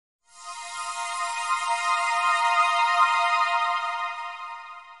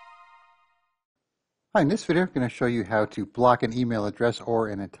Hi, in this video, I'm going to show you how to block an email address or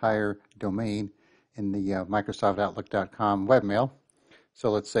an entire domain in the MicrosoftOutlook.com webmail.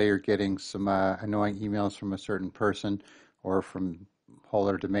 So let's say you're getting some annoying emails from a certain person or from whole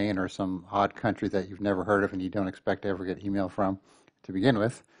other domain or some odd country that you've never heard of and you don't expect to ever get email from to begin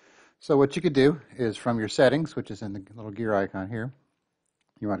with. So what you could do is from your settings, which is in the little gear icon here,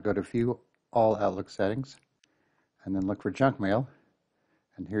 you want to go to View All Outlook Settings and then look for Junk Mail.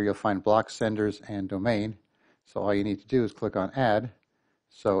 And here you'll find block senders and domain. So all you need to do is click on add.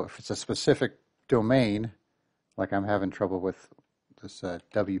 So if it's a specific domain, like I'm having trouble with this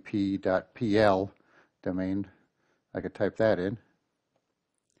wp.pl domain, I could type that in.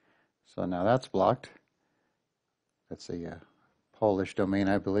 So now that's blocked. That's a Polish domain,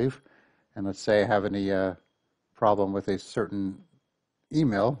 I believe. And let's say I have any problem with a certain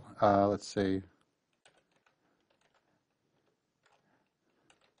email. Let's say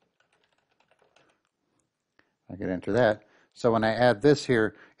I could enter that. So when I add this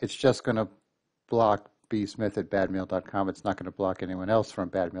here, it's just going to block bsmith@badmail.com. It's not going to block anyone else from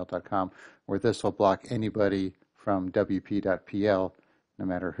badmail.com, where this will block anybody from wp.pl, no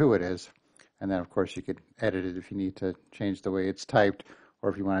matter who it is. And then, of course, you could edit it if you need to change the way it's typed, or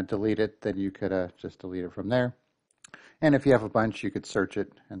if you want to delete it, then you could just delete it from there. And if you have a bunch, you could search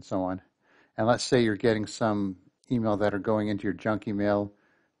it and so on. And let's say you're getting some email that are going into your junk email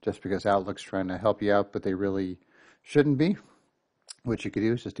just because Outlook's trying to help you out, but they really shouldn't be. What you could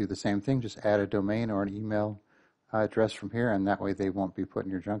do is just do the same thing, just add a domain or an email address from here, and that way they won't be put in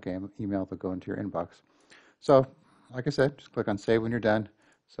your junk email. They'll go into your inbox. So, like I said, just click on Save when you're done.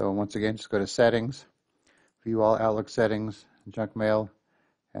 So once again, just go to Settings, View All Outlook Settings, Junk Mail,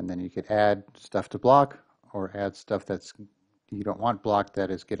 and then you could add stuff to block or add stuff that's you don't want blocked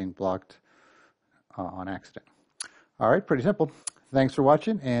that is getting blocked on accident. All right, pretty simple. Thanks for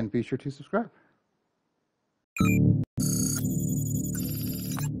watching, and be sure to subscribe.